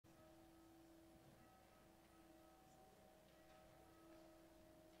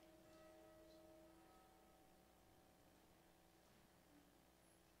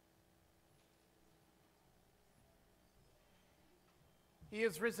He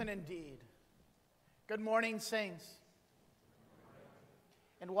is risen indeed. Good morning, saints.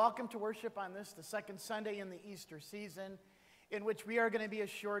 And welcome to worship on this, the second Sunday in the Easter season, in which we are going to be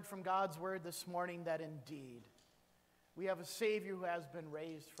assured from God's word this morning that indeed we have a Savior who has been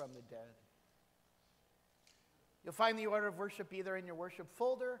raised from the dead. You'll find the order of worship either in your worship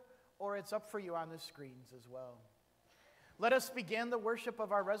folder or it's up for you on the screens as well. Let us begin the worship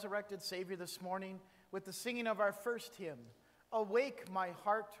of our resurrected Savior this morning with the singing of our first hymn, Awake My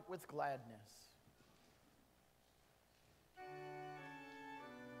Heart with Gladness.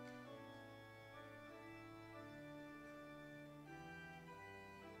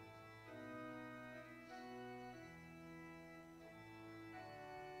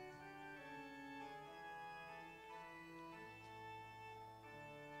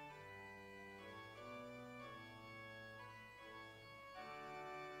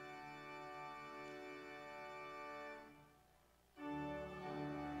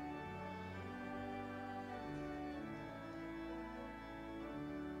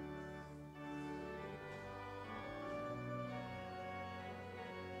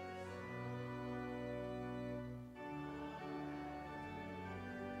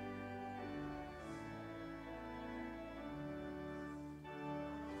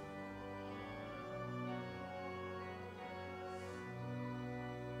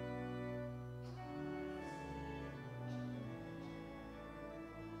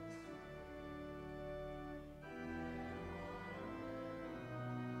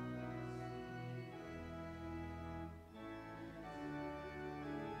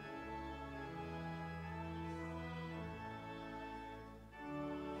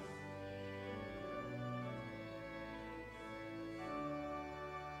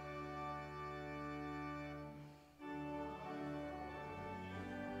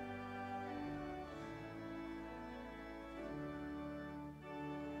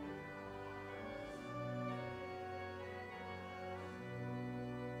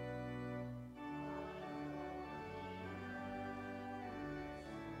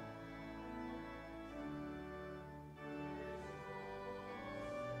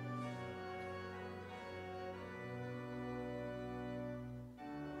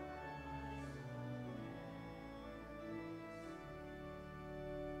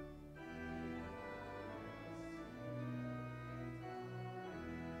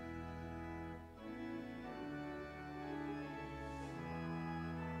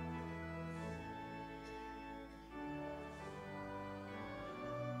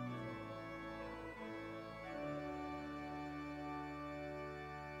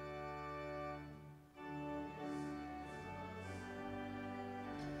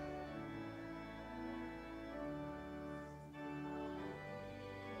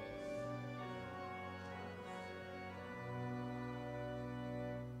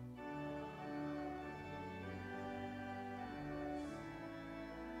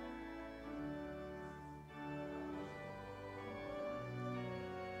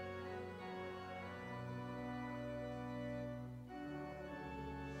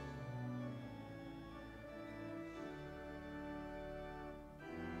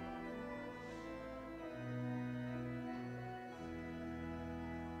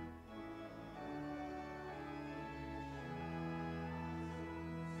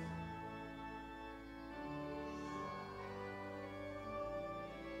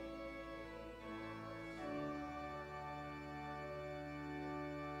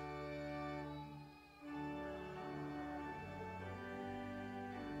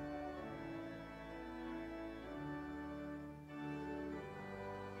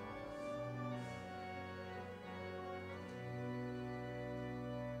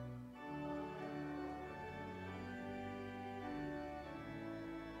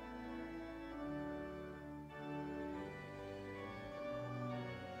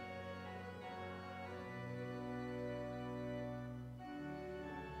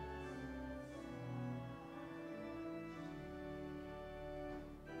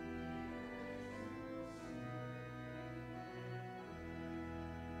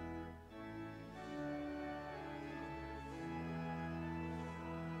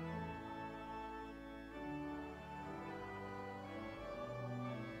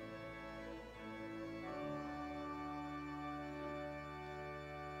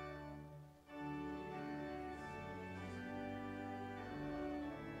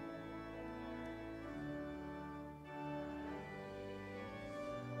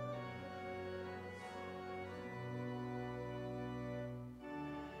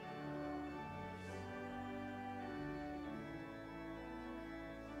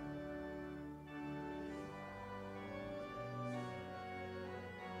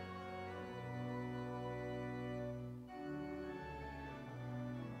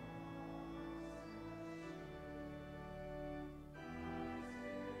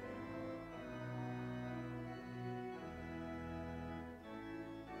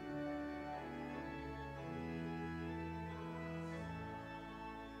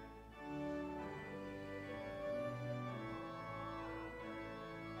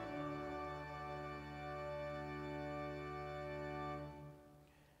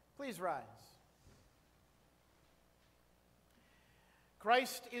 Please rise.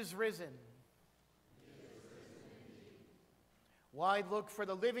 Christ is risen. Wide look for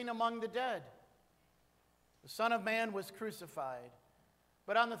the living among the dead. The Son of Man was crucified,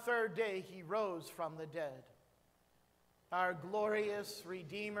 but on the third day he rose from the dead. Our glorious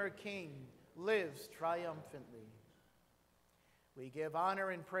Redeemer King lives triumphantly. We give honor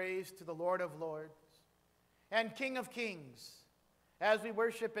and praise to the Lord of Lords and King of Kings as we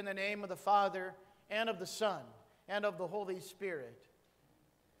worship in the name of the Father and of the Son and of the Holy Spirit.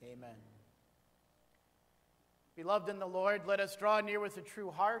 Amen. Beloved in the Lord, let us draw near with a true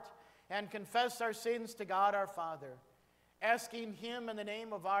heart and confess our sins to God our Father, asking him in the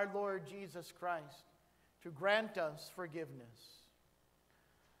name of our Lord Jesus Christ to grant us forgiveness.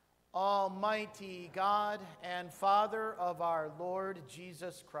 Almighty God and Father of our Lord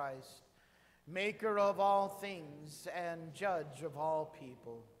Jesus Christ, maker of all things and judge of all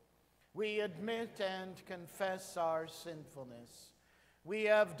people, we admit and confess our sinfulness. We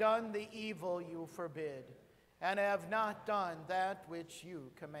have done the evil you forbid, and have not done that which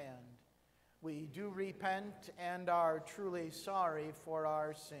you command. We do repent and are truly sorry for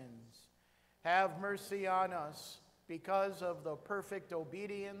our sins. Have mercy on us because of the perfect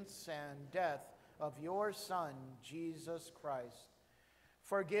obedience and death of your Son, Jesus Christ.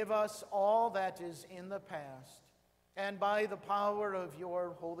 Forgive us all that is in the past, and by the power of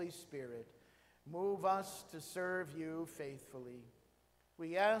your Holy Spirit, move us to serve you faithfully.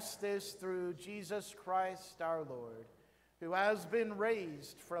 We ask this through Jesus Christ our Lord, who has been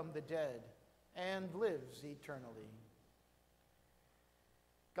raised from the dead and lives eternally.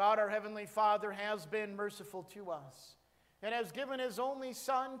 God, our Heavenly Father, has been merciful to us and has given his only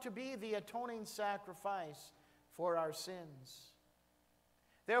Son to be the atoning sacrifice for our sins.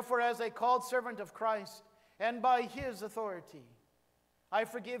 Therefore, as a called servant of Christ, and by his authority, I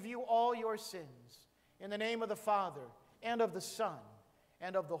forgive you all your sins in the name of the Father, and of the Son,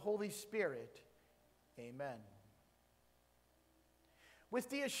 and of the Holy Spirit. Amen. With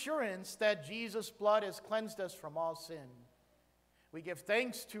the assurance that Jesus' blood has cleansed us from all sin, we give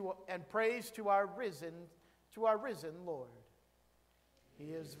thanks to and praise to our risen Lord. He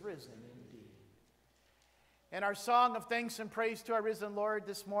is risen indeed. And our song of thanks and praise to our risen Lord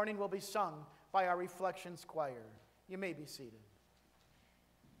this morning will be sung by our Reflections Choir. You may be seated.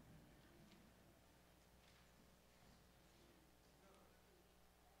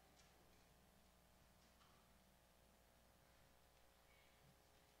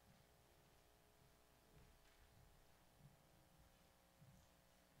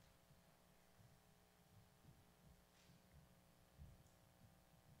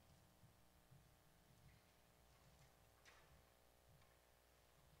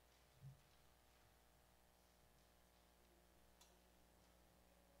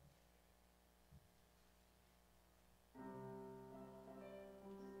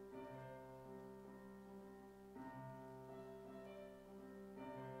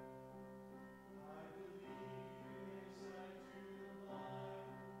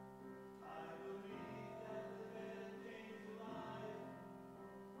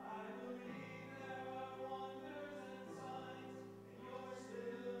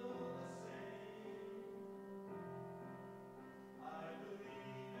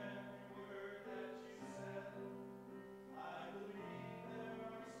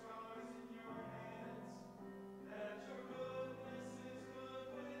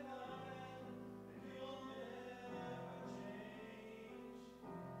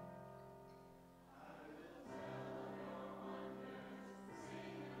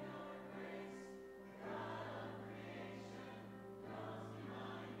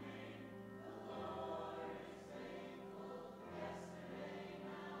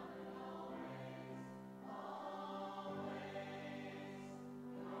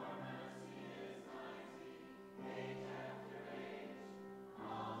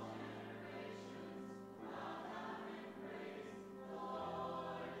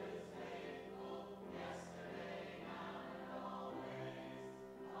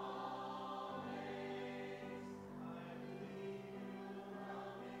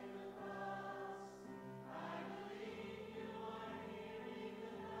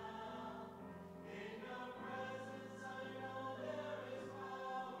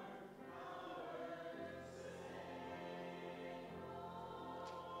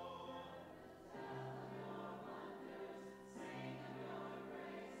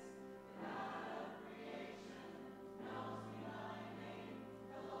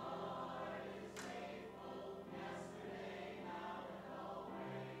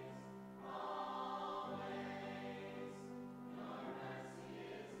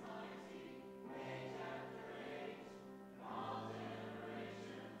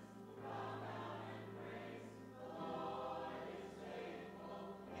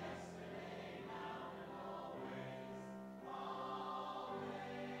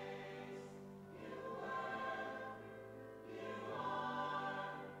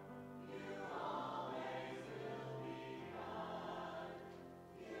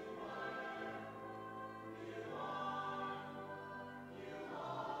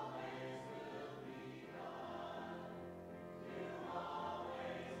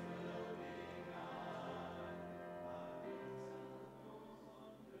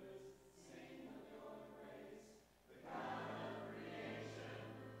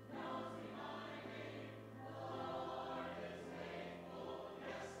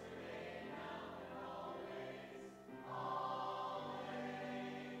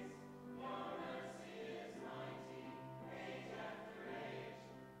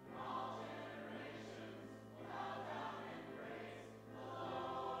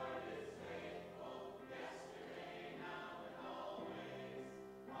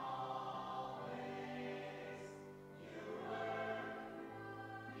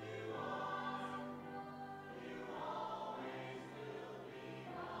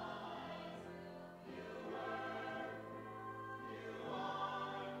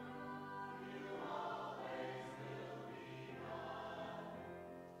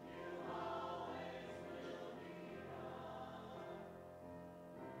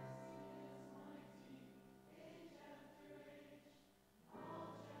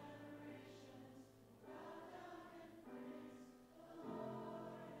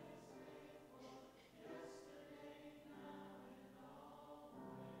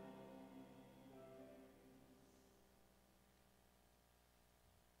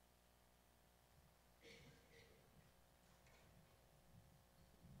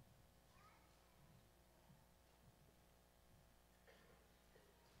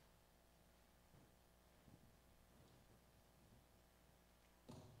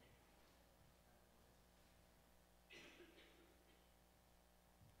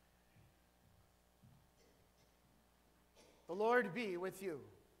 The Lord be with you.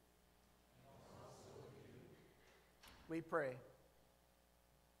 We pray.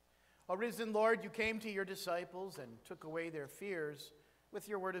 O risen Lord, you came to your disciples and took away their fears with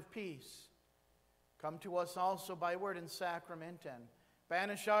your word of peace. Come to us also by word and sacrament and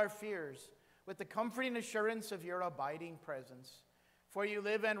banish our fears with the comforting assurance of your abiding presence. For you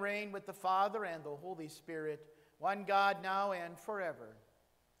live and reign with the Father and the Holy Spirit, one God, now and forever.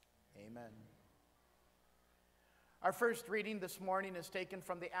 Amen. Our first reading this morning is taken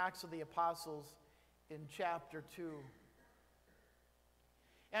from the Acts of the Apostles in chapter 2.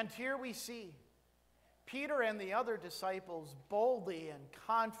 And here we see Peter and the other disciples boldly and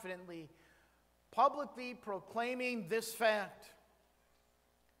confidently, publicly proclaiming this fact,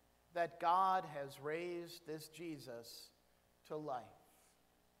 that God has raised this Jesus to life.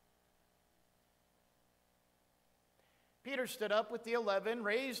 Peter stood up with the 11,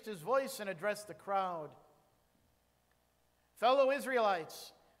 raised his voice, and addressed the crowd. Fellow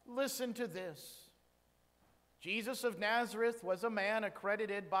Israelites, listen to this. Jesus of Nazareth was a man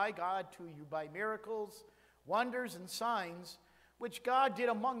accredited by God to you by miracles, wonders, and signs, which God did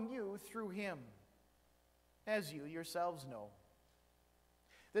among you through him, as you yourselves know.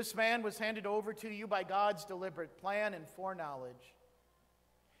 This man was handed over to you by God's deliberate plan and foreknowledge.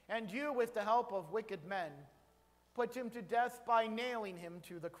 And you, with the help of wicked men, put him to death by nailing him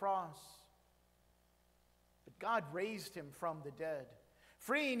to the cross. But God raised him from the dead,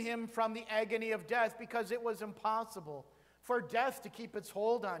 freeing him from the agony of death, because it was impossible for death to keep its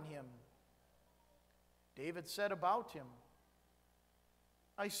hold on him. David said about him,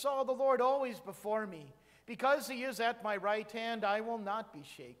 I saw the Lord always before me. Because he is at my right hand, I will not be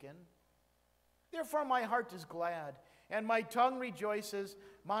shaken. Therefore my heart is glad, and my tongue rejoices.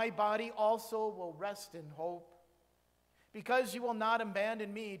 My body also will rest in hope. Because you will not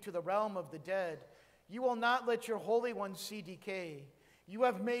abandon me to the realm of the dead, you will not let your Holy One see decay. You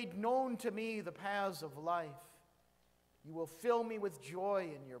have made known to me the paths of life. You will fill me with joy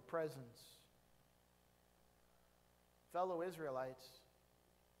in your presence. Fellow Israelites,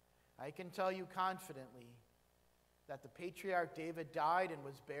 I can tell you confidently that the patriarch David died and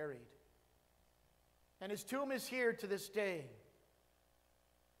was buried. And his tomb is here to this day.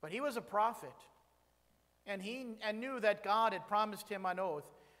 But he was a prophet, and he knew that God had promised him on oath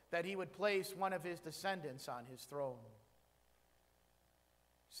that he would place one of his descendants on his throne.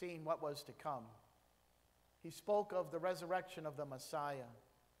 Seeing what was to come, he spoke of the resurrection of the Messiah,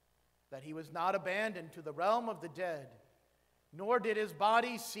 that he was not abandoned to the realm of the dead, nor did his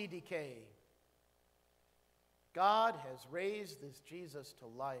body see decay. God has raised this Jesus to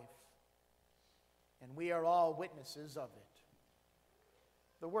life, and we are all witnesses of it.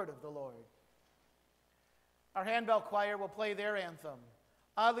 The word of the Lord. Our handbell choir will play their anthem,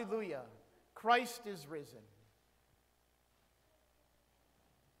 Alleluia, Christ is risen.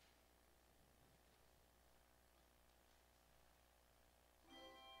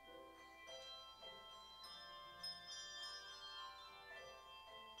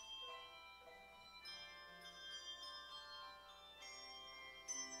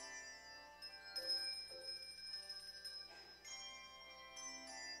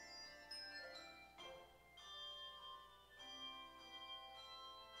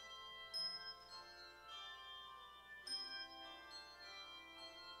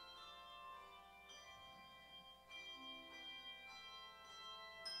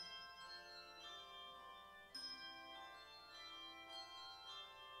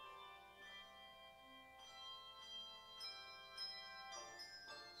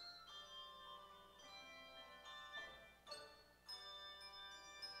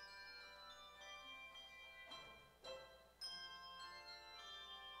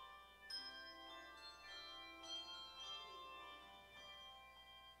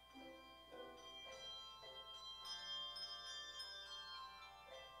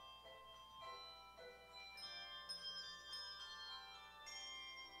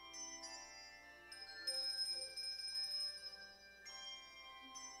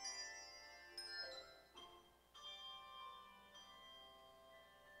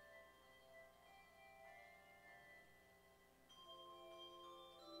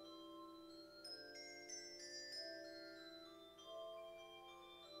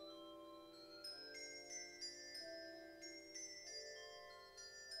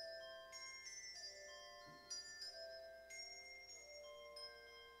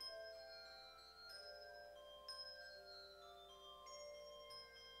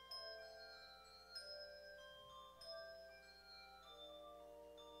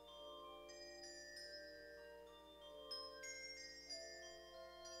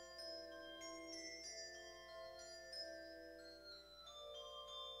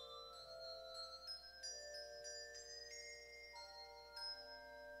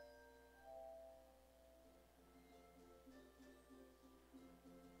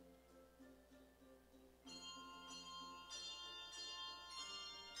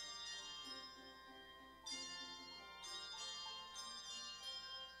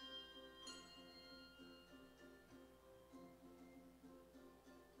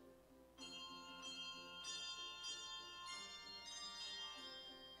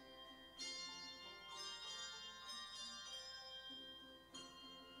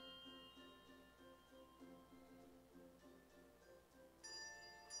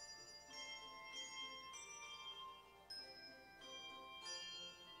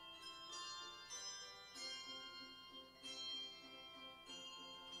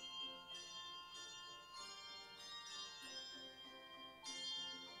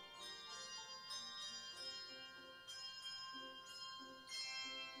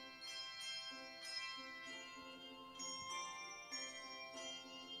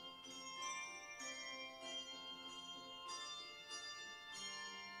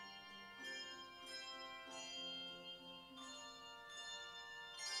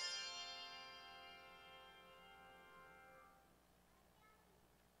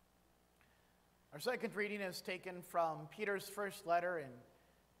 Our second reading is taken from Peter's first letter in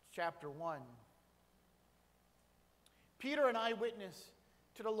chapter 1. Peter, an eyewitness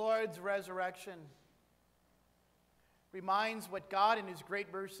to the Lord's resurrection, reminds what God in his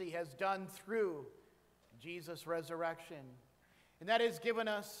great mercy has done through Jesus' resurrection. And that has given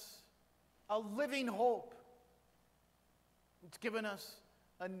us a living hope. It's given us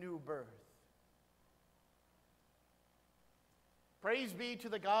a new birth. Praise be to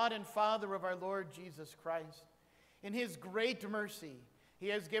the God and Father of our Lord Jesus Christ. In his great mercy, he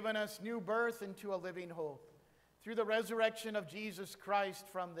has given us new birth into a living hope through the resurrection of Jesus Christ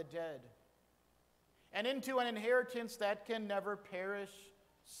from the dead, and into an inheritance that can never perish,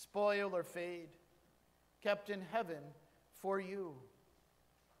 spoil, or fade, kept in heaven for you,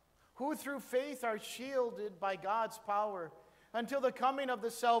 who through faith are shielded by God's power until the coming of the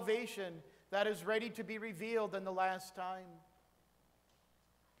salvation that is ready to be revealed in the last time.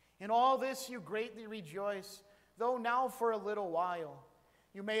 In all this you greatly rejoice, though now for a little while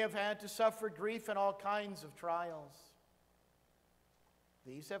you may have had to suffer grief and all kinds of trials.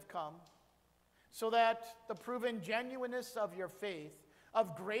 These have come so that the proven genuineness of your faith,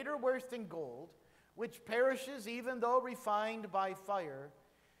 of greater worth than gold, which perishes even though refined by fire,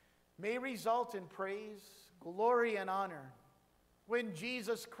 may result in praise, glory, and honor when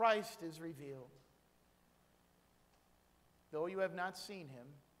Jesus Christ is revealed. Though you have not seen him,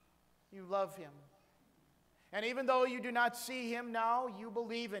 you love him. And even though you do not see him now, you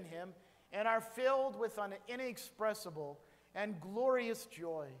believe in him and are filled with an inexpressible and glorious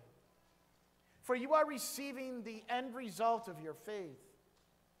joy. For you are receiving the end result of your faith,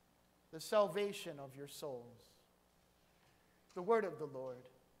 the salvation of your souls. The word of the Lord.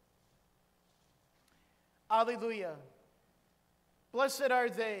 Alleluia. Blessed are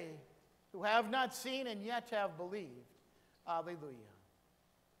they who have not seen and yet have believed. Alleluia.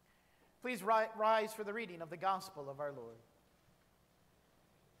 Please rise for the reading of the gospel of our Lord.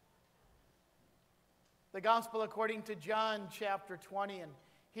 The gospel according to John chapter 20. And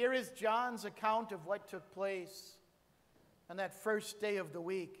here is John's account of what took place on that first day of the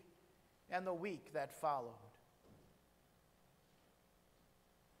week and the week that followed.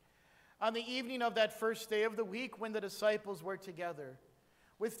 On the evening of that first day of the week, when the disciples were together,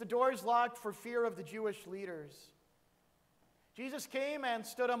 with the doors locked for fear of the Jewish leaders, Jesus came and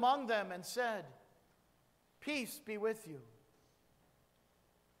stood among them and said, "Peace be with you."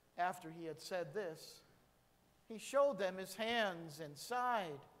 After he had said this, he showed them his hands and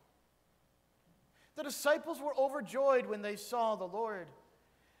side. The disciples were overjoyed when they saw the Lord.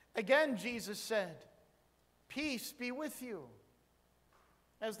 Again, Jesus said, "Peace be with you.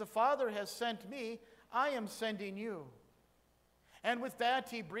 As the Father has sent me, I am sending you." And with that,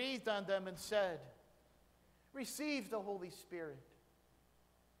 he breathed on them and said, "Receive the Holy Spirit.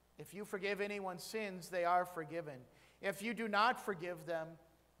 If you forgive anyone's sins, they are forgiven. If you do not forgive them,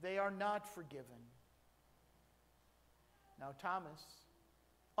 they are not forgiven." Now Thomas,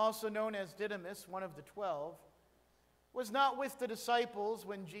 also known as Didymus, one of the 12, was not with the disciples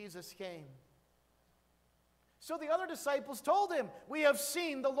when Jesus came. So the other disciples told him, "We have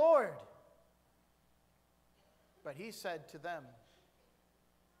seen the Lord." But he said to them,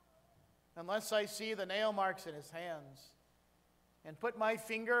 "Unless I see the nail marks in his hands, and put my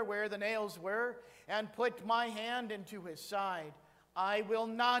finger where the nails were, and put my hand into his side, I will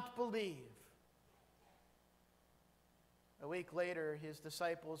not believe." A week later, his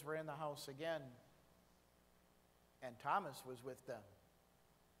disciples were in the house again, and Thomas was with them.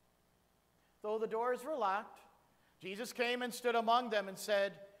 Though the doors were locked, Jesus came and stood among them and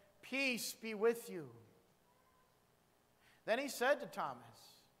said, "Peace be with you." Then he said to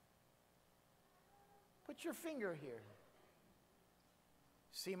Thomas, "Put your finger here.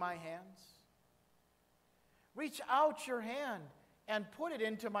 See my hands? Reach out your hand and put it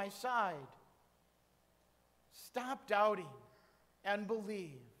into my side. Stop doubting and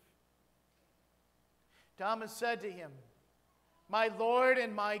believe." Thomas said to him, "My Lord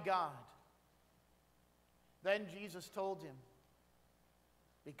and my God." Then Jesus told him,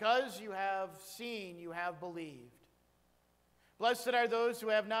 "Because you have seen, you have believed. Blessed are those who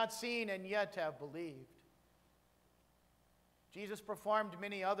have not seen and yet have believed." Jesus performed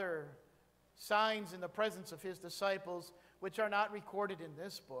many other signs in the presence of his disciples, which are not recorded in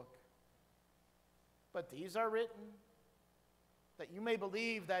this book. But these are written, that you may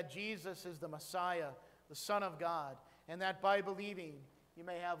believe that Jesus is the Messiah, the Son of God, and that by believing you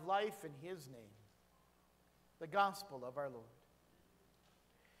may have life in his name. The gospel of our Lord.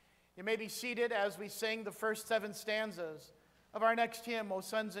 You may be seated as we sing the first 7 stanzas of our next hymn, "O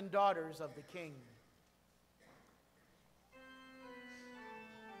Sons and Daughters of the King."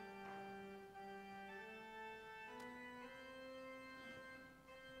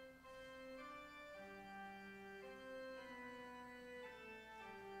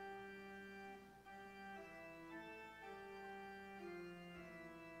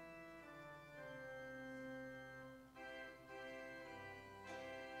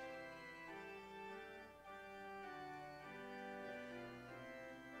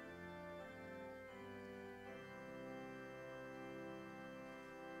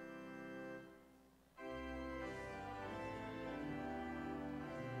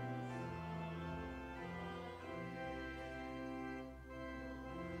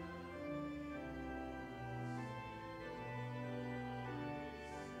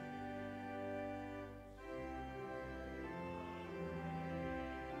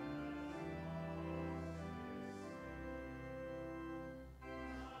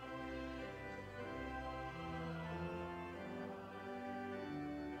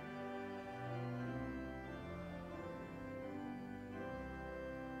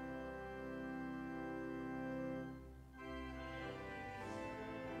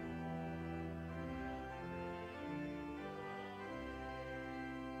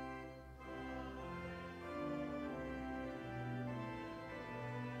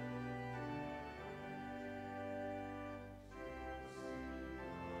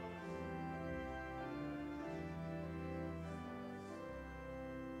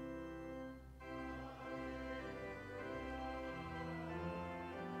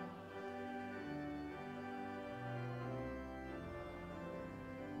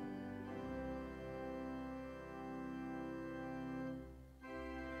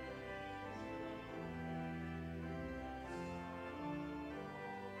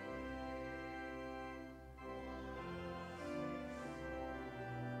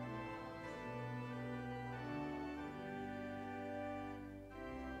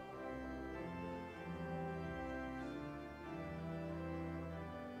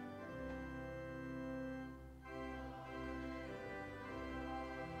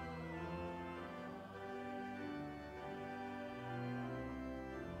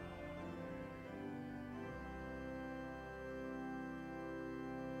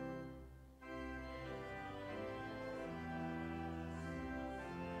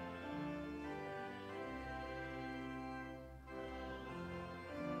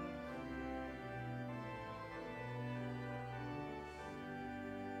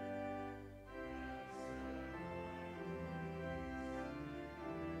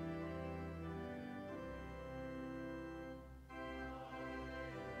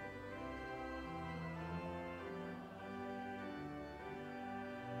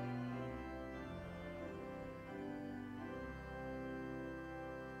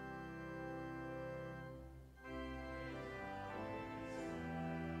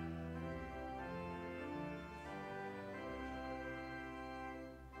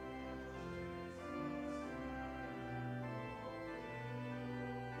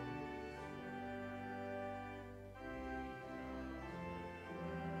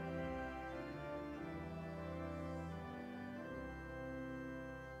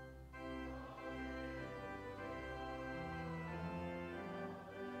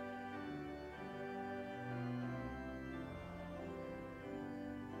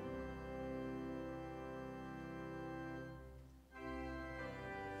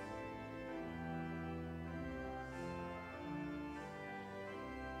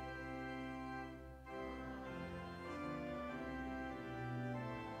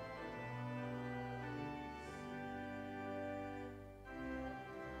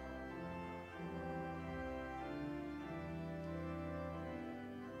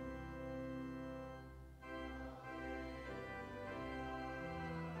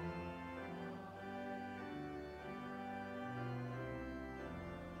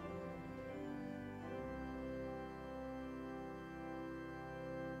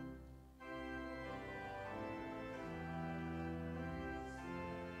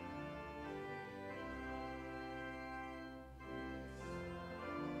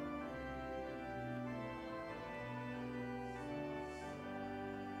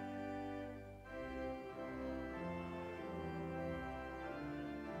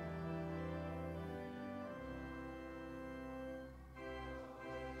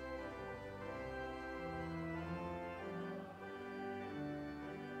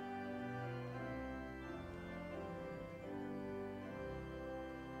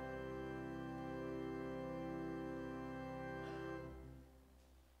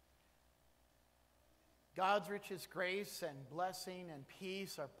 God's richest grace and blessing and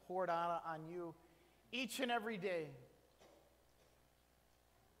peace are poured out on you each and every day.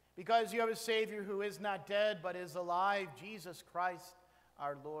 Because you have a Savior who is not dead but is alive, Jesus Christ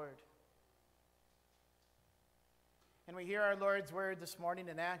our Lord. And we hear our Lord's word this morning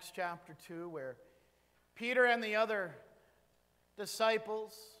in Acts chapter 2, where Peter and the other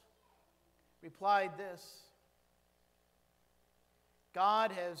disciples replied this: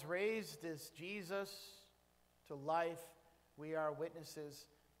 God has raised this Jesus to life. We are witnesses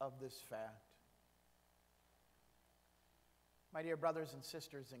of this fact. My dear brothers and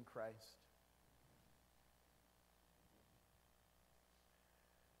sisters in Christ,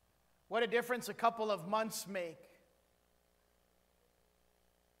 what a difference a couple of months make.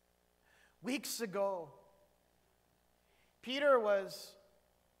 Weeks ago, Peter was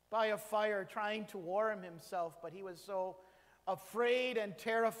by a fire trying to warm himself, but he was so afraid and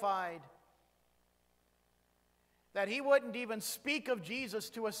terrified that he wouldn't even speak of Jesus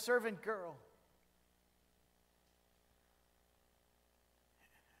to a servant girl.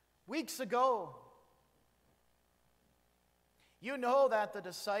 Weeks ago, you know that the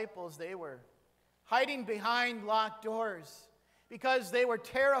disciples, they were hiding behind locked doors because they were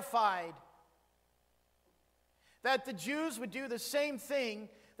terrified that the Jews would do the same thing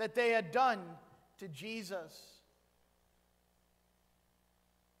that they had done to Jesus.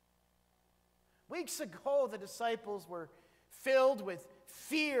 Weeks ago, the disciples were filled with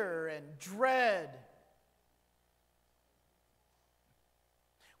fear and dread.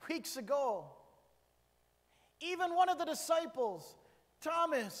 Weeks ago, even one of the disciples,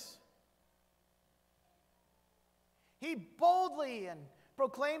 Thomas, he boldly and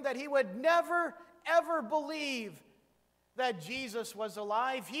proclaimed that he would never, ever believe that Jesus was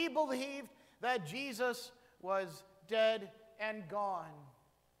alive. He believed that Jesus was dead and gone.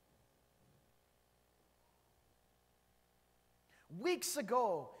 Weeks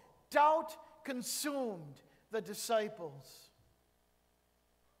ago, doubt consumed the disciples.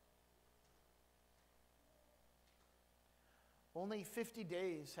 Only 50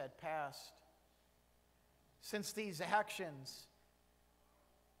 days had passed since these actions.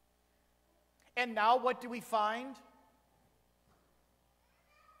 And now what do we find?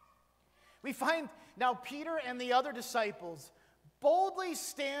 We find now Peter and the other disciples boldly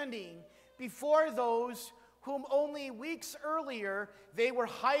standing before those whom only weeks earlier they were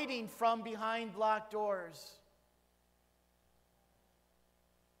hiding from behind locked doors.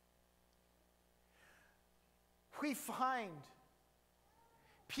 We find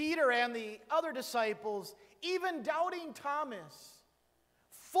Peter and the other disciples even doubting Thomas,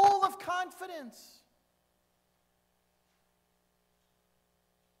 full of confidence.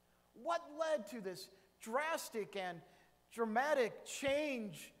 What led to this drastic and dramatic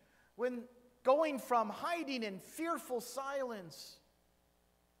change when going from hiding in fearful silence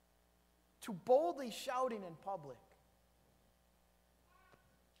to boldly shouting in public?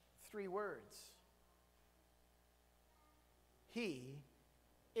 3 words. He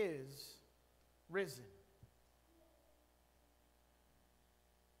is risen.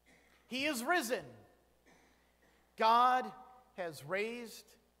 He is risen. God has raised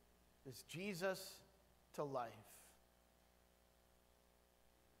this Jesus to life.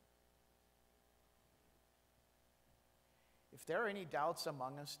 If there are any doubts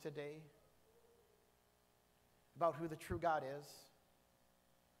among us today about who the true God is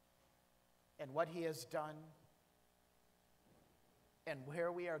and what He has done and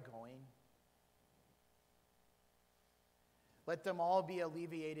where we are going, let them all be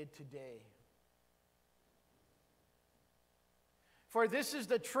alleviated today. For this is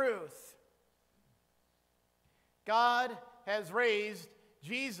the truth. God has raised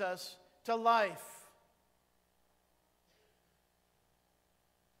Jesus to life.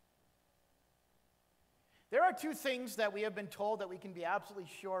 There are 2 things that we have been told that we can be absolutely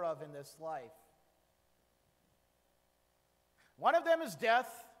sure of in this life. One of them is death.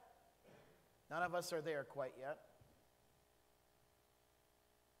 None of us are there quite yet.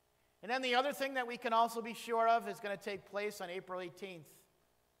 And then the other thing that we can also be sure of is going to take place on April 18th.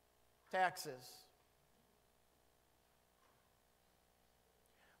 Taxes.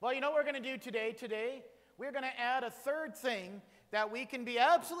 Well, you know what we're going to do today? Today, we're going to add a third thing that we can be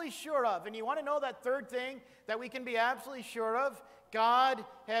absolutely sure of. And you want to know that third thing that we can be absolutely sure of? God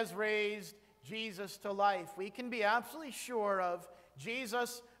has raised Jesus to life. We can be absolutely sure of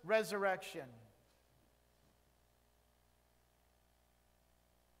Jesus' resurrection.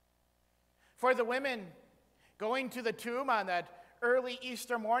 For the women going to the tomb on that early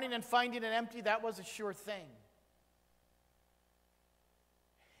Easter morning and finding it empty, that was a sure thing.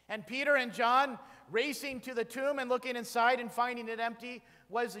 And Peter and John racing to the tomb and looking inside and finding it empty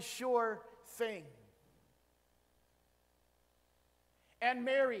was a sure thing. And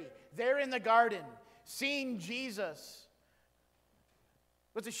Mary, there in the garden, seeing Jesus,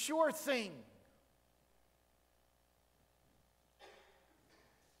 was a sure thing.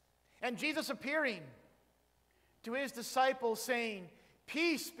 And Jesus appearing to his disciples saying,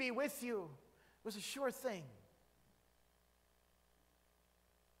 "Peace be with you," was a sure thing.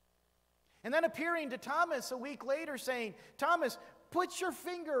 And then appearing to Thomas a week later saying, "Thomas, put your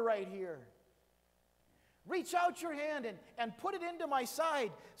finger right here. Reach out your hand and put it into my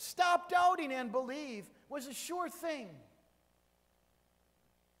side. Stop doubting and believe," was a sure thing.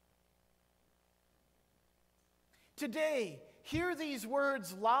 Today, hear these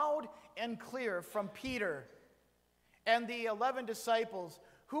words loud and clear from Peter and the 11 disciples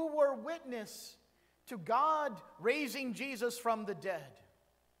who were witness to God raising Jesus from the dead.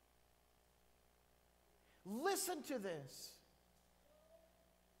 Listen to this.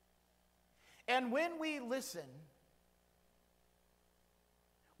 And when we listen,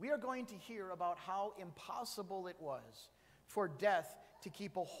 we are going to hear about how impossible it was for death to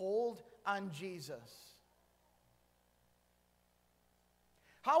keep a hold on Jesus.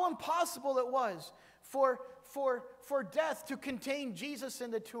 How impossible it was for death to contain Jesus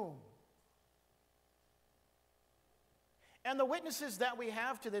in the tomb. And the witnesses that we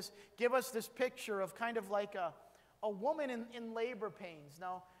have to this give us this picture of kind of like a woman in labor pains.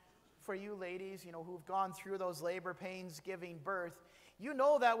 Now, for you ladies, who've gone through those labor pains giving birth, you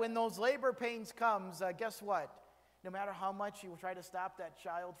know that when those labor pains comes, guess what? No matter how much you try to stop that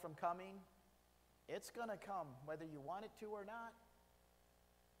child from coming, it's going to come, whether you want it to or not.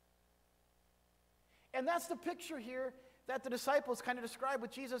 And that's the picture here that the disciples kind of describe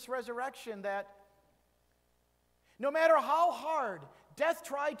with Jesus' resurrection, that no matter how hard death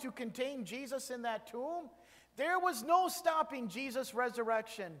tried to contain Jesus in that tomb, there was no stopping Jesus'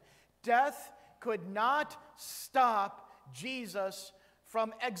 resurrection. Death could not stop Jesus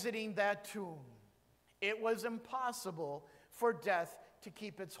from exiting that tomb. It was impossible for death to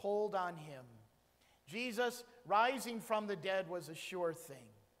keep its hold on him. Jesus rising from the dead was a sure thing.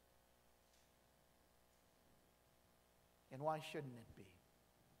 And why shouldn't it be?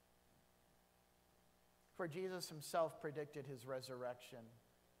 For Jesus himself predicted his resurrection.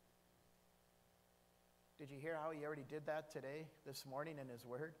 Did you hear how he already did that today, this morning in his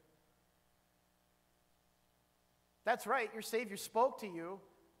word? That's right, your Savior spoke to you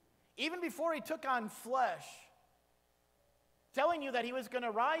even before he took on flesh, telling you that he was going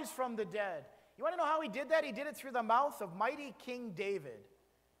to rise from the dead. You want to know how he did that? He did it through the mouth of mighty King David,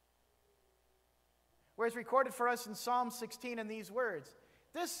 where it's recorded for us in Psalm 16 in these words.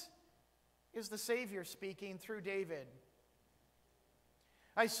 This is the Savior speaking through David.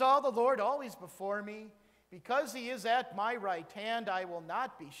 "I saw the Lord always before me. Because he is at my right hand, I will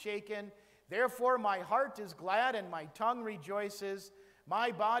not be shaken. Therefore my heart is glad and my tongue rejoices.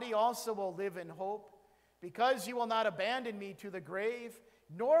 My body also will live in hope. Because you will not abandon me to the grave,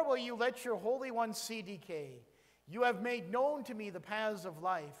 nor will you let your Holy One see decay. You have made known to me the paths of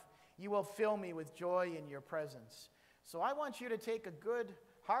life. You will fill me with joy in your presence." So I want you to take a good,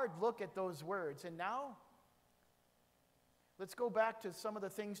 hard look at those words. And now, let's go back to some of the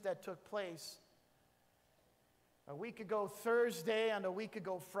things that took place a week ago Thursday and a week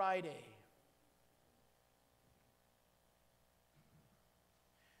ago Friday.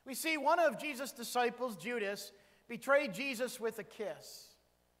 We see one of Jesus' disciples, Judas, betrayed Jesus with a kiss.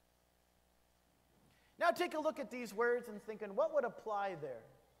 Now take a look at these words and thinking, what would apply there?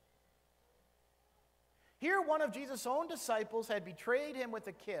 Here, one of Jesus' own disciples had betrayed him with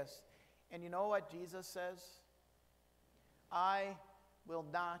a kiss. And you know what Jesus says? "I will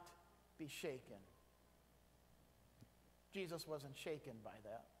not be shaken." Jesus wasn't shaken by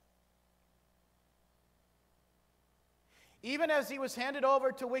that. Even as he was handed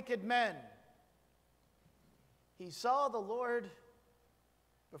over to wicked men, he saw the Lord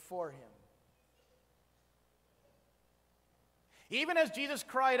before him. Even as Jesus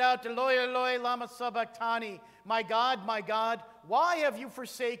cried out, "Eloi, Eloi, lama sabachthani," my God, why have you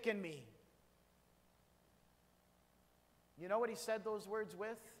forsaken me?" You know what he said those words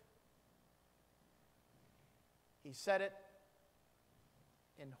with? He said it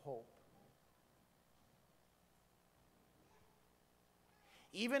in hope.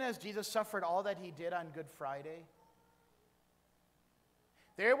 Even as Jesus suffered all that he did on Good Friday,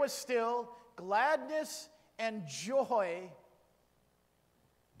 there was still gladness and joy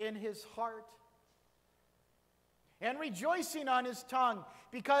in his heart and rejoicing on his tongue,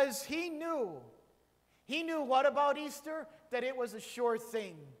 because he knew what about Easter? That it was a sure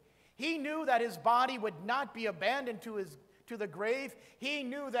thing. He knew that his body would not be abandoned to the grave. He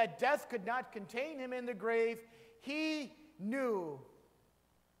knew that death could not contain him in the grave. He knew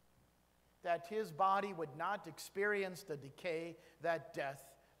that his body would not experience the decay that death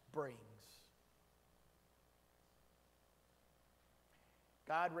brings.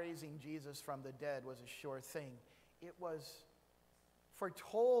 God raising Jesus from the dead was a sure thing. It was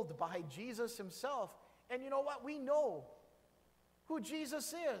foretold by Jesus himself. And you know what? We know who Jesus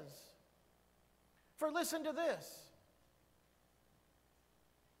is. For listen to this.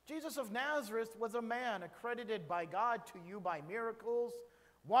 Jesus of Nazareth was a man accredited by God to you by miracles,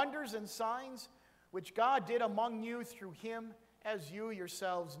 wonders, and signs, which God did among you through him, as you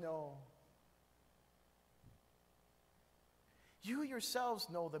yourselves know. You yourselves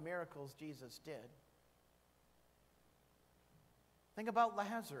know the miracles Jesus did. Think about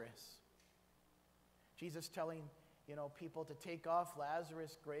Lazarus. Jesus telling, people to take off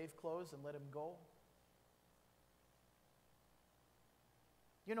Lazarus' grave clothes and let him go.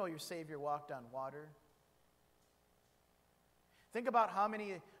 You know your Savior walked on water. Think about how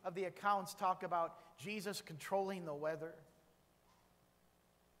many of the accounts talk about Jesus controlling the weather.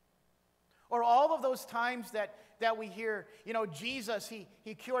 Or all of those times that we hear, Jesus,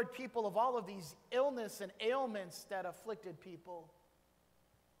 he cured people of all of these illness and ailments that afflicted people.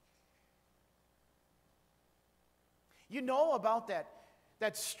 You know about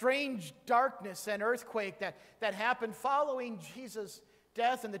that strange darkness and earthquake that happened following Jesus'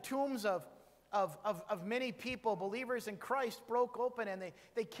 death, and the tombs of many people, believers in Christ, broke open and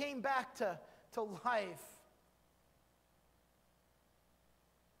they came back to life.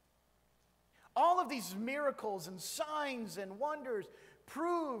 All of these miracles and signs and wonders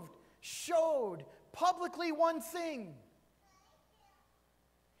showed publicly one thing.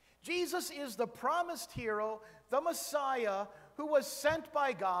 Jesus is the promised hero, the Messiah, who was sent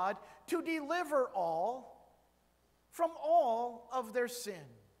by God to deliver all from all of their sin.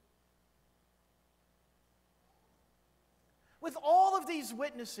 With all of these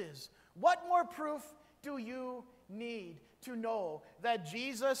witnesses, what more proof do you need to know that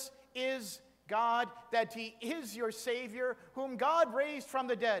Jesus is God, that he is your Savior, whom God raised from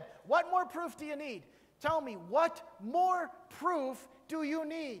the dead? What more proof do you need? Tell me, what more proof do you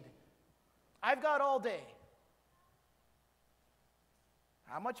need? I've got all day.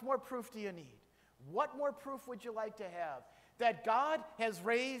 How much more proof do you need? What more proof would you like to have? That God has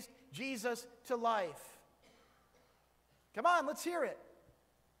raised Jesus to life. Come on, let's hear it.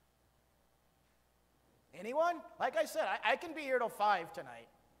 Anyone? Like I said, I can be here till 5 tonight.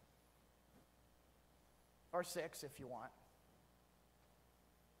 Or 6 if you want.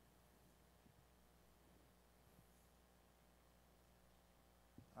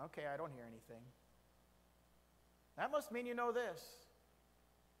 Okay, I don't hear anything. That must mean you know this.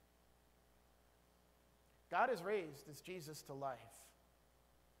 God has raised this Jesus to life.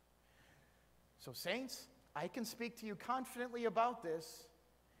 So, saints, I can speak to you confidently about this.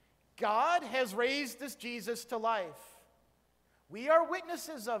 God has raised this Jesus to life. We are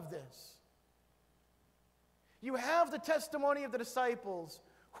witnesses of this. You have the testimony of the disciples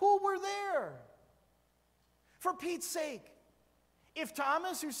who were there. For Pete's sake, if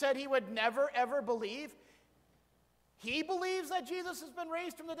Thomas, who said he would never ever believe, he believes that Jesus has been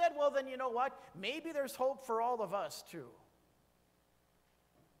raised from the dead, well then you know what? Maybe there's hope for all of us too.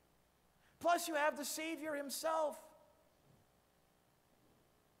 Plus you have the Savior himself.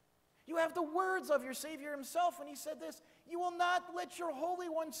 You have the words of your Savior himself when he said this, "You will not let your Holy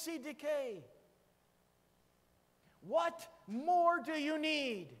One see decay." What more do you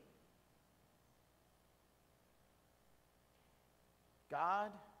need?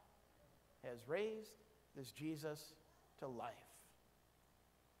 God has raised this Jesus to life.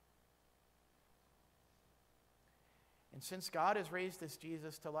 And since God has raised this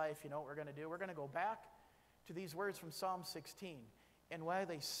Jesus to life, you know what we're going to do? We're going to go back to these words from Psalm 16. And while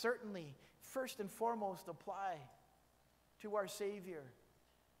they certainly, first and foremost, apply to our Savior,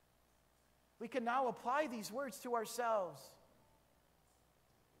 we can now apply these words to ourselves.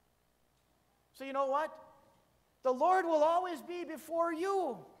 So you know what? The Lord will always be before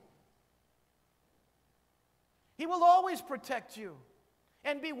you. He will always protect you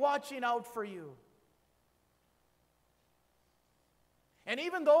and be watching out for you. And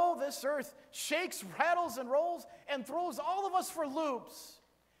even though this earth shakes, rattles, and rolls and throws all of us for loops,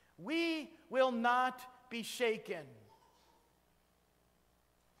 we will not be shaken.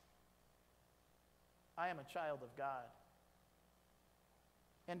 I am a child of God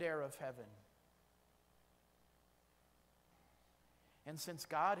and heir of heaven. And since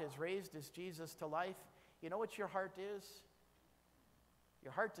God has raised this Jesus to life, you know what your heart is? Your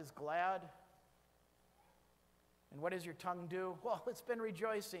Your heart is glad. And what does your tongue do? Well, it's been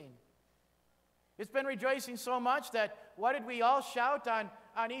rejoicing. It's been rejoicing so much that what did we all shout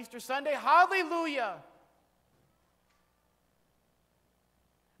on Easter Sunday? Hallelujah!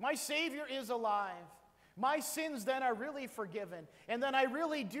 My Savior is alive. My sins then are really forgiven. And then I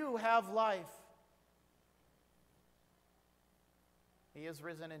really do have life. He is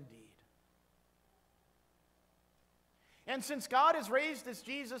risen indeed. And since God has raised this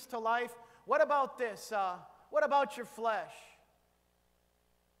Jesus to life, what about this? What about your flesh?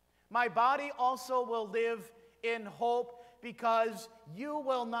 My body also will live in hope because you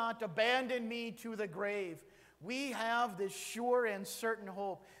will not abandon me to the grave. We have this sure and certain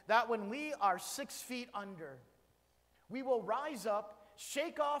hope that when we are 6 feet under, we will rise up,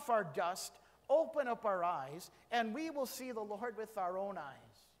 shake off our dust, open up our eyes, and we will see the Lord with our own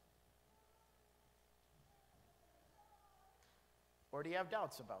eyes. Or do you have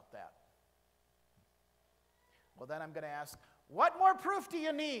doubts about that? Well, then I'm going to ask, what more proof do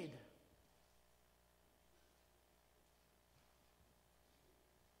you need?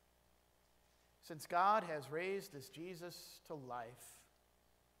 Since God has raised this Jesus to life,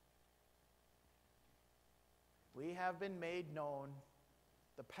 we have been made known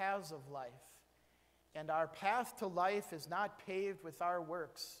the paths of life. And our path to life is not paved with our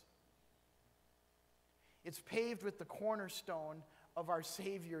works. It's paved with the cornerstone of our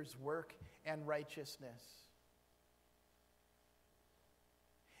Savior's work and righteousness.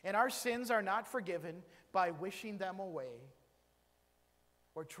 And our sins are not forgiven by wishing them away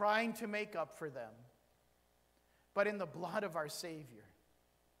or trying to make up for them, but in the blood of our Savior.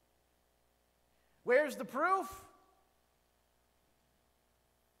 Where's the proof?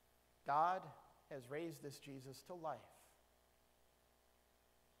 God has raised this Jesus to life.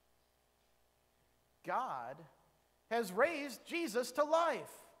 God has raised Jesus to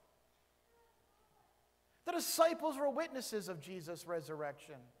life. The disciples were witnesses of Jesus'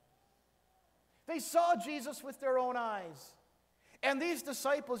 resurrection. They saw Jesus with their own eyes. And these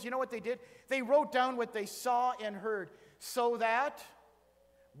disciples, you know what they did? They wrote down what they saw and heard so that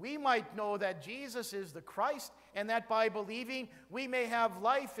we might know that Jesus is the Christ and that by believing we may have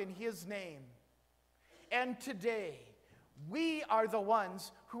life in His name. And today, we are the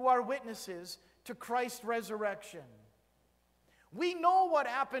ones who are witnesses to Christ's resurrection. We know what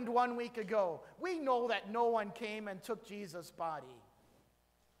happened 1 week ago. We know that no one came and took Jesus' body.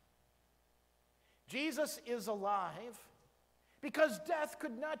 Jesus is alive because death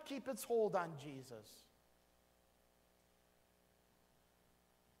could not keep its hold on Jesus.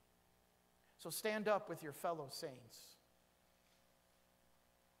 So stand up with your fellow saints.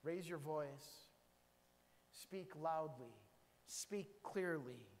 Raise your voice. Speak loudly. Speak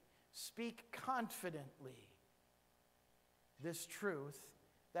clearly. Speak confidently. This truth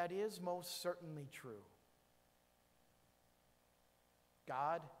that is most certainly true.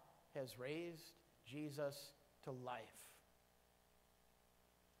 God has raised Jesus to life.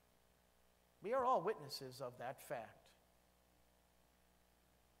 We are all witnesses of that fact.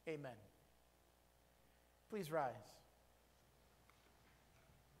 Amen. Please rise.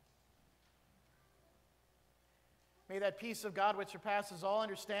 May that peace of God which surpasses all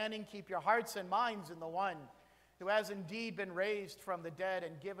understanding keep your hearts and minds in the one who has indeed been raised from the dead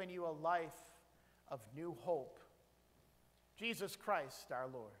and given you a life of new hope, Jesus Christ our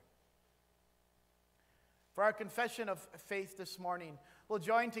Lord. For our confession of faith this morning, we'll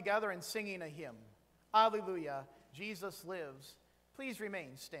join together in singing a hymn. Alleluia, Jesus lives. Please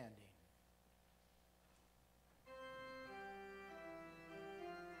remain standing.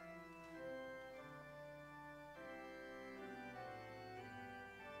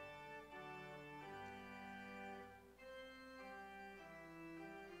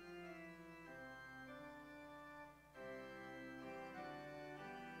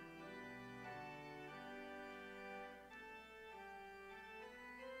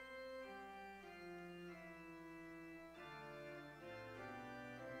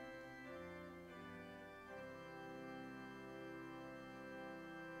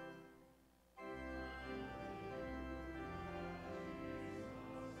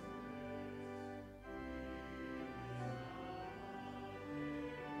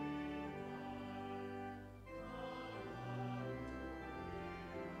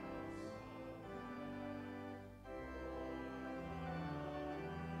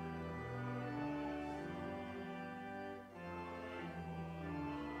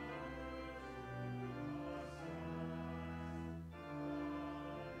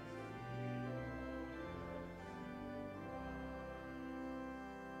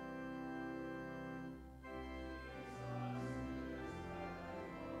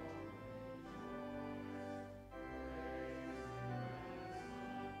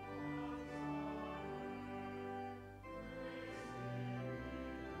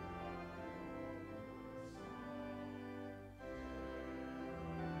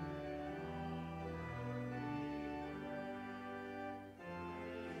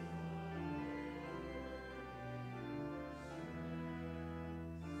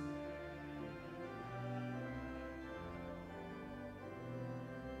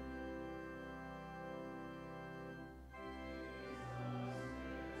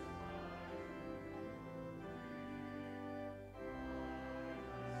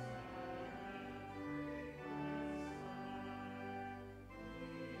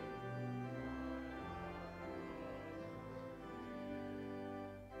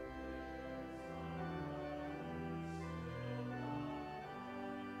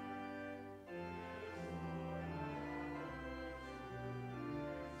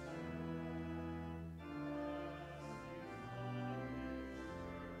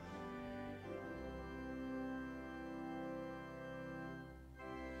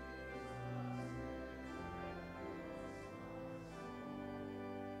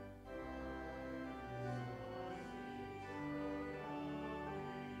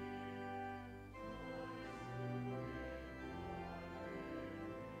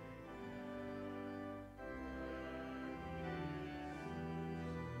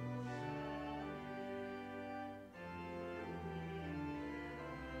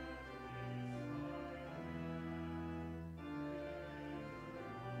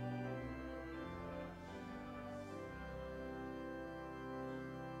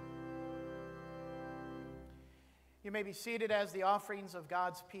 You may be seated as the offerings of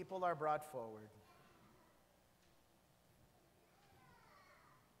God's people are brought forward.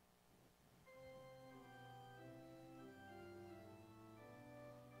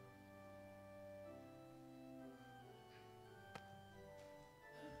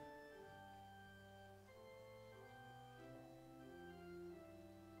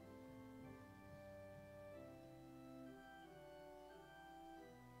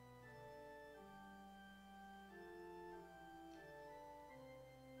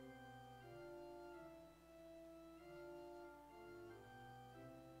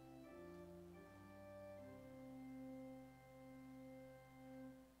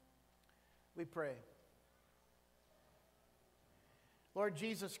 We pray. Lord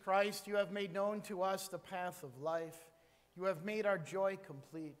Jesus Christ, you have made known to us the path of life. You have made our joy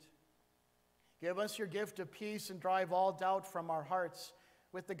complete. Give us your gift of peace and drive all doubt from our hearts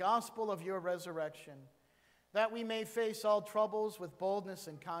with the gospel of your resurrection, that we may face all troubles with boldness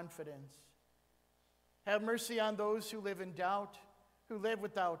and confidence. Have mercy on those who live in doubt, who live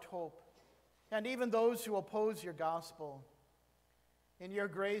without hope, and even those who oppose your gospel. In your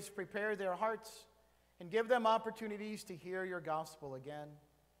grace, prepare their hearts and give them opportunities to hear your gospel again.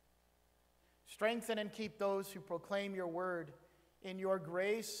 Strengthen and keep those who proclaim your word in your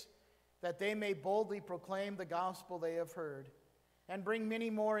grace, that they may boldly proclaim the gospel they have heard and bring many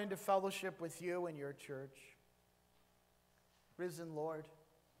more into fellowship with you and your church. Risen Lord,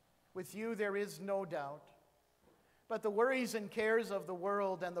 with you there is no doubt, but the worries and cares of the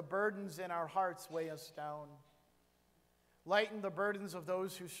world and the burdens in our hearts weigh us down. Lighten the burdens of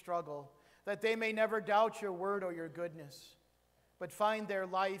those who struggle, that they may never doubt your word or your goodness, but find their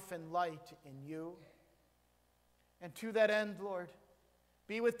life and light in you. And to that end, Lord,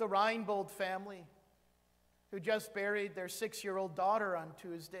 be with the Reinbold family who just buried their 6-year-old daughter on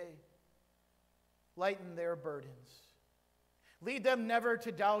Tuesday. Lighten their burdens. Lead them never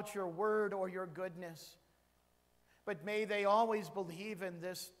to doubt your word or your goodness, but may they always believe in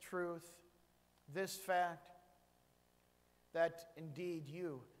this truth, this fact, that indeed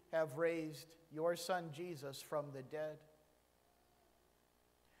you have raised your Son Jesus from the dead.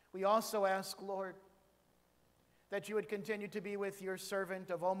 We also ask, Lord, that you would continue to be with your servant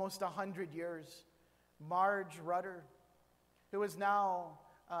of almost 100 years, Marge Rudder, who is now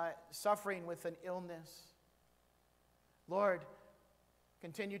suffering with an illness. Lord,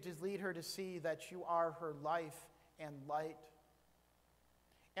 continue to lead her to see that you are her life and light.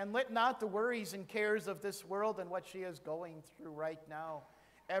 And let not the worries and cares of this world and what she is going through right now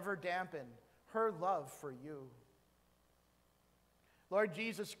ever dampen her love for you. Lord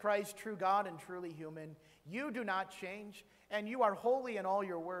Jesus Christ, true God and truly human, you do not change, and you are holy in all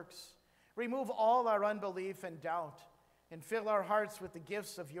your works. Remove all our unbelief and doubt, and fill our hearts with the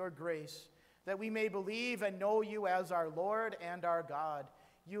gifts of your grace, that we may believe and know you as our Lord and our God.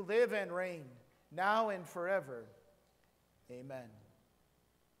 You live and reign, now and forever. Amen.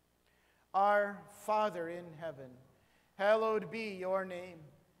 Our Father in heaven, hallowed be your name.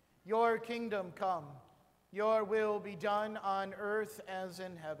 Your kingdom come, your will be done on earth as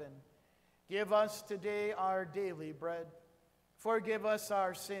in heaven. Give us today our daily bread. Forgive us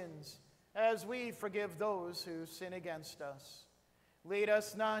our sins, as we forgive those who sin against us. Lead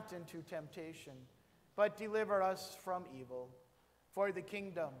us not into temptation, but deliver us from evil. For the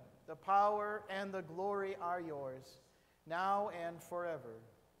kingdom, the power, and the glory are yours, now and forever.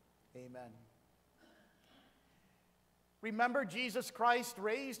 Amen. Remember Jesus Christ,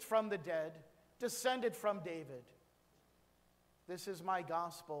 raised from the dead, descended from David. This is my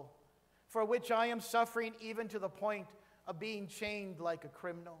gospel, for which I am suffering even to the point of being chained like a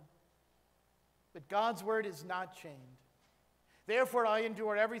criminal. But God's word is not chained. Therefore I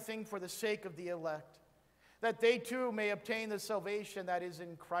endure everything for the sake of the elect, that they too may obtain the salvation that is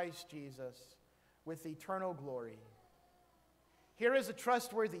in Christ Jesus, with eternal glory. Here is a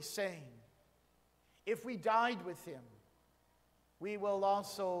trustworthy saying: if we died with him, we will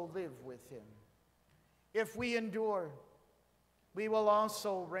also live with him. If we endure, we will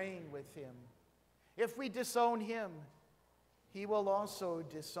also reign with him. If we disown him, he will also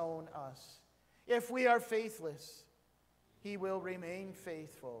disown us. If we are faithless, he will remain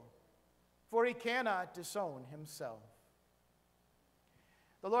faithful, for he cannot disown himself.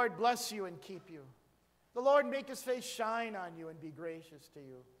 The Lord bless you and keep you. The Lord make his face shine on you and be gracious to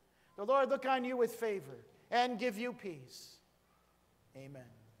you. The Lord look on you with favor and give you peace. Amen.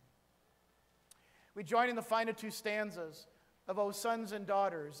 We join in the final two stanzas of O Sons and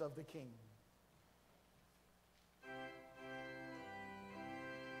Daughters of the King.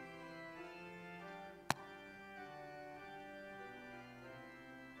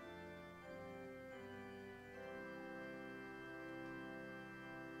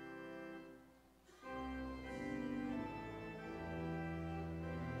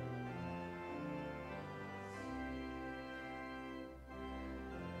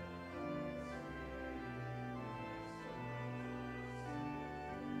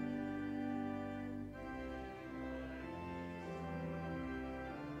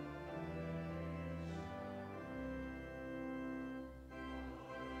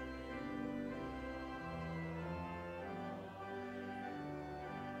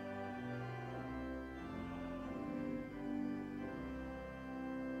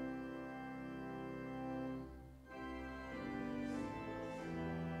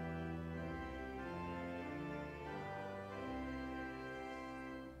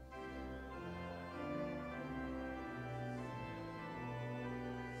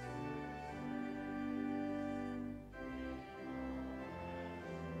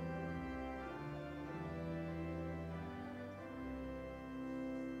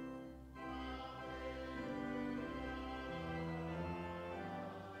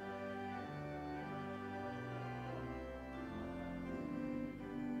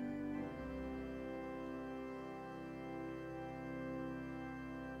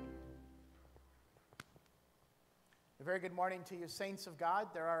 A very good morning to you, saints of God.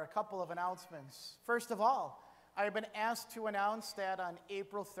 There are a couple of announcements. First of all, I've been asked to announce that on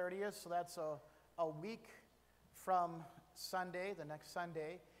April 30th, so that's a week from Sunday, the next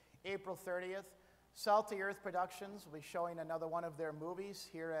Sunday, April 30th, Salt to Earth Productions will be showing another one of their movies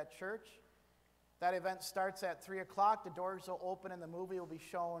here at church. That event starts at 3 o'clock. The doors will open and the movie will be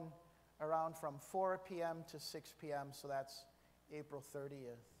shown around from 4 p.m. to 6 p.m., so that's April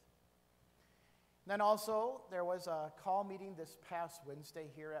 30th. Then also, there was a call meeting this past Wednesday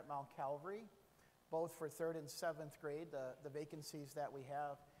here at Mount Calvary, both for 3rd and 7th grade, the vacancies that we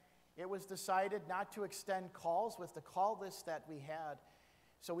have. It was decided not to extend calls with the call list that we had,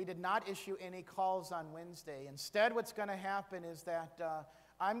 so we did not issue any calls on Wednesday. Instead, what's going to happen is that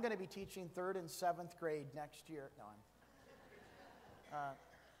I'm going to be teaching 3rd and 7th grade next year. No,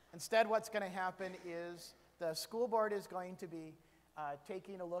 instead, what's going to happen is the school board is going to be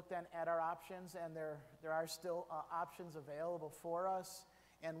taking a look then at our options, and there are still options available for us,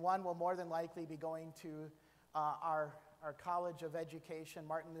 and one will more than likely be going to our College of Education,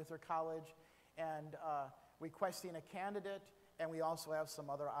 Martin Luther College, and requesting a candidate, and we also have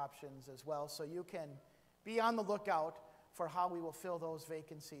some other options as well, so you can be on the lookout for how we will fill those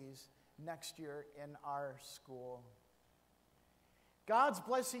vacancies next year in our school. God's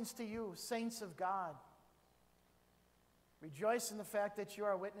blessings to you, saints of God. Rejoice in the fact that you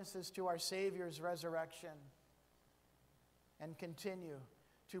are witnesses to our Savior's resurrection and continue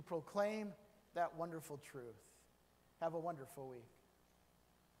to proclaim that wonderful truth. Have a wonderful week.